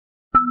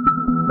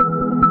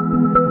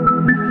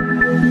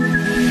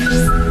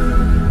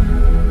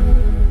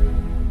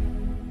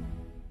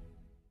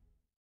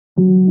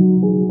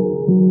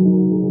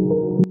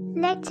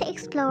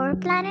more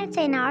planets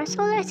in our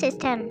solar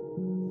system.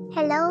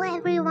 Hello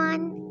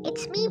everyone,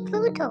 it's me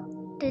Pluto.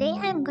 Today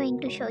I'm going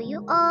to show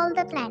you all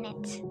the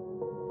planets.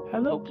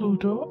 Hello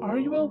Pluto, are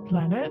you a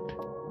planet?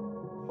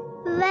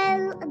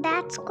 Well,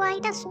 that's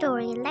quite a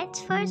story.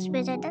 Let's first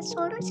visit the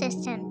solar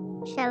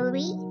system, shall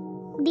we?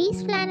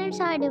 These planets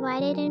are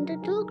divided into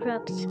two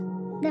groups.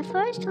 The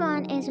first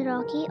one is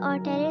rocky or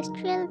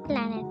terrestrial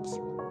planets.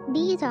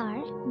 These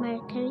are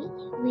Mercury,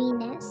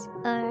 Venus,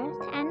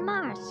 Earth, and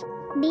Mars.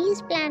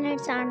 These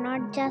planets are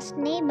not just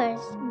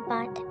neighbors,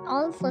 but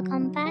also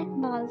compact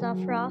balls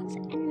of rocks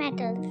and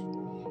metals.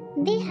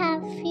 They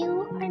have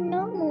few or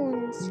no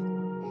moons.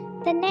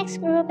 The next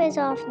group is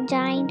of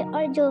giant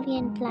or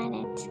jovian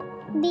planets.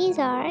 These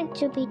are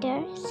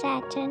Jupiter,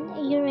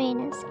 Saturn,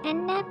 Uranus,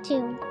 and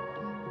Neptune.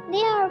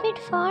 They orbit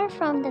far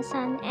from the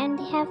Sun and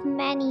they have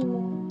many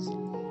moons.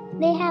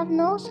 They have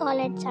no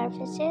solid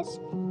surfaces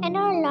and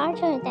are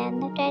larger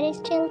than the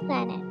terrestrial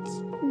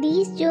planets.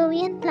 These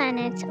jovian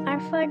planets are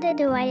further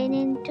divided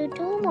into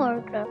two more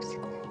groups.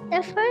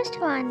 The first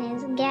one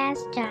is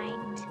gas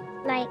giants,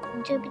 like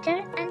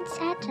Jupiter and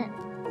Saturn.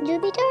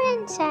 Jupiter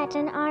and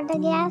Saturn are the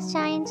gas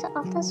giants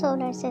of the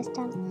solar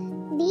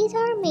system. These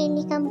are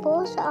mainly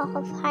composed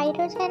of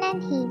hydrogen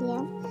and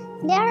helium.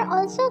 They are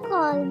also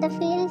called the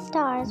field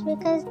stars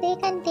because they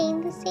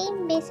contain the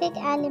same basic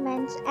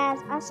elements as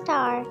a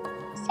star.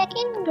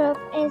 Second group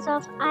is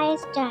of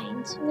ice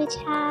giants, which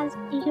has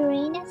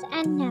Uranus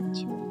and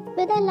Neptune.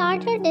 With the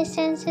larger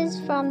distances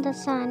from the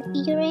Sun,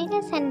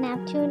 Uranus and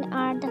Neptune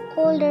are the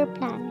colder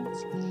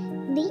planets.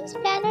 These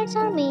planets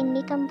are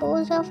mainly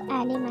composed of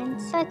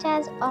elements such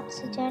as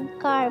oxygen,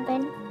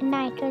 carbon,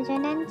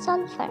 nitrogen, and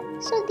sulfur.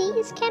 So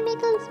these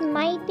chemicals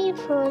might be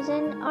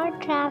frozen or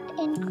trapped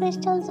in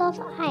crystals of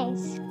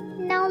ice.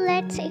 Now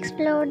let's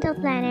explore the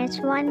planets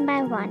one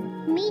by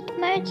one. Meet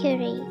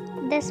Mercury,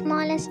 the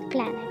smallest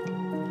planet.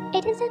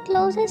 It is the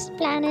closest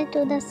planet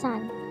to the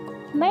Sun.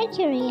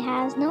 Mercury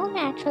has no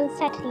natural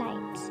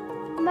satellites.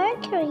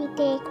 Mercury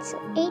takes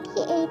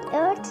 88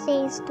 Earth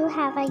days to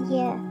have a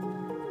year.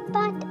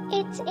 But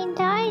its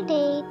entire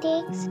day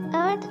takes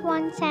Earth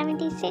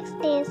 176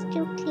 days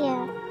to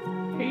clear.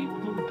 Hey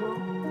Pluto,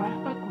 I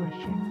have a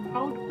question.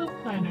 How do the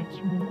planets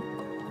move?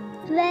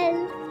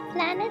 Well,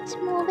 planets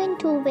move in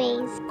two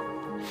ways.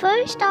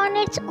 First on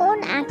its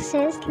own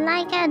axis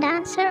like a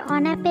dancer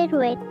on a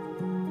pirouette.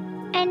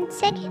 And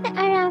second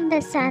around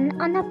the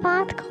Sun on a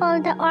path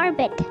called the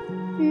orbit.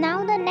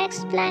 Now the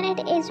next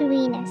planet is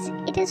Venus.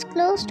 It is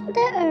close to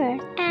the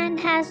Earth and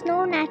has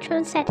no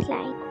natural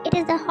satellite. It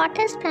is the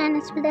hottest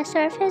planet with a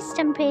surface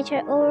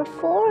temperature over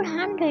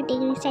 400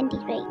 degrees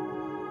centigrade.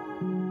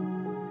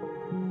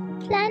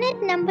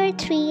 Planet number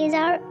 3 is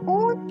our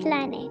own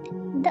planet,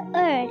 the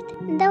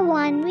Earth, the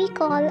one we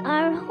call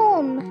our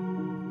home.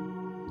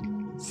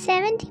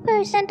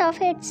 70%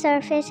 of its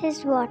surface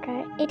is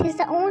water. It is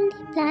the only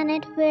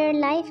planet where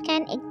life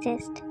can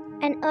exist,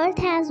 and Earth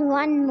has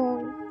one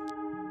moon.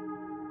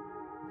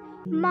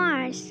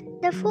 Mars,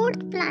 the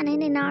fourth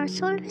planet in our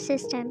solar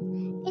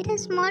system. It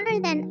is smaller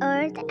than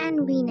Earth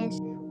and Venus.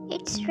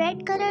 Its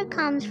red color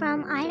comes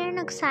from iron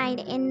oxide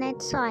in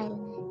its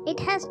soil. It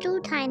has two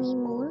tiny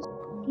moons,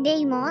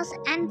 Deimos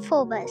and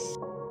Phobos.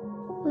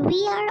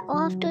 We are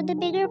off to the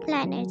bigger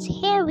planets.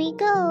 Here we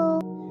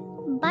go!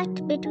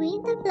 But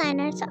between the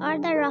planets are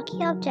the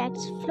rocky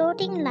objects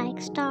floating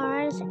like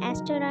stars,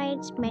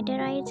 asteroids,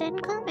 meteorites,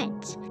 and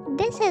comets.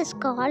 This is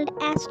called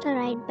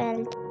asteroid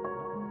belt.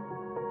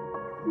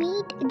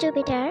 Meet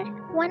Jupiter,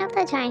 one of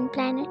the giant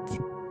planets.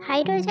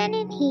 Hydrogen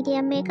and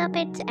helium make up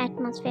its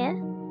atmosphere.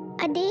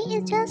 A day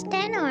is just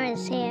 10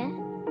 hours here,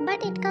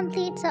 but it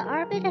completes the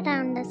orbit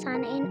around the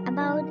Sun in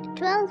about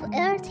 12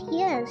 Earth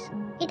years.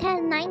 It has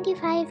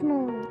 95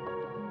 moons.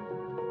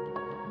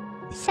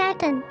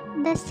 Saturn,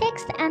 the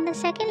sixth and the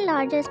second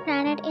largest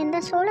planet in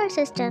the solar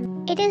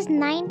system. It is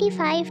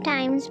 95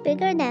 times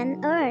bigger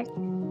than Earth.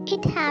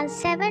 It has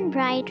 7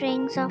 bright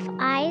rings of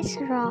ice,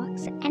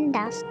 rocks, and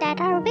dust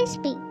that are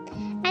wispy.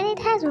 And it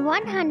has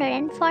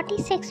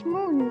 146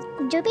 moons.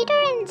 Jupiter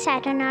and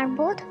Saturn are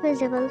both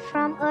visible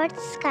from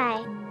Earth's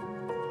sky.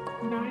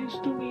 Nice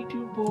to meet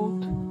you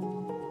both.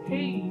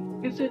 Hey,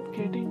 is it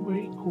getting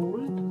very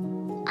cold?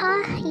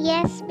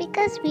 Yes,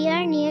 because we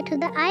are near to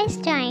the ice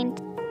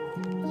giant.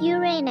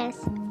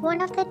 Uranus,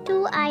 one of the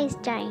two ice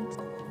giants.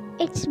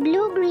 Its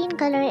blue-green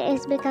color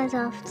is because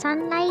of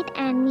sunlight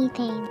and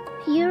methane.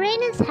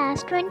 Uranus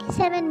has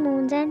 27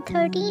 moons and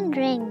 13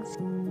 rings.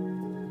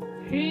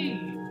 Hey,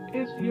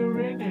 is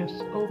Uranus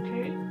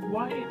okay?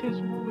 Why it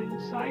is moving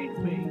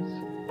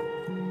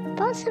sideways?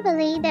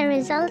 Possibly the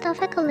result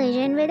of a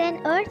collision with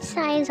an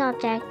Earth-sized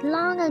object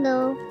long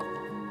ago.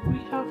 We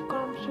have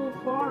come so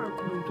far,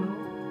 Pluto.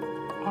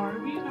 Are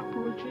we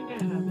approaching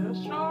another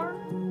star?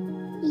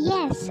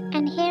 Yes,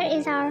 and here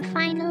is our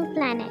final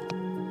planet.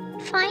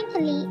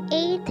 Finally,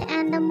 eighth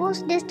and the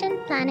most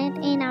distant planet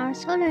in our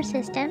solar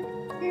system,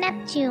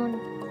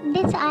 Neptune.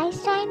 This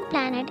ice giant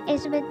planet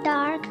is with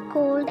dark,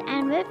 cold,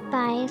 and whipped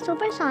by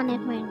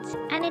supersonic winds,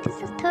 and it is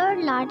the third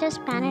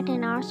largest planet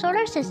in our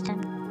solar system.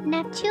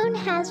 Neptune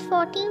has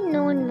 14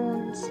 known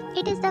moons.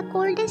 It is the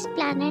coldest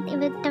planet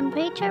with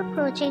temperature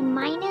approaching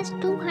minus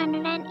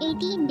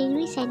 218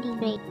 degrees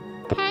centigrade.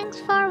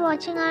 Thanks for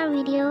watching our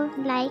video.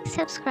 Like,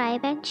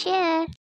 subscribe and share.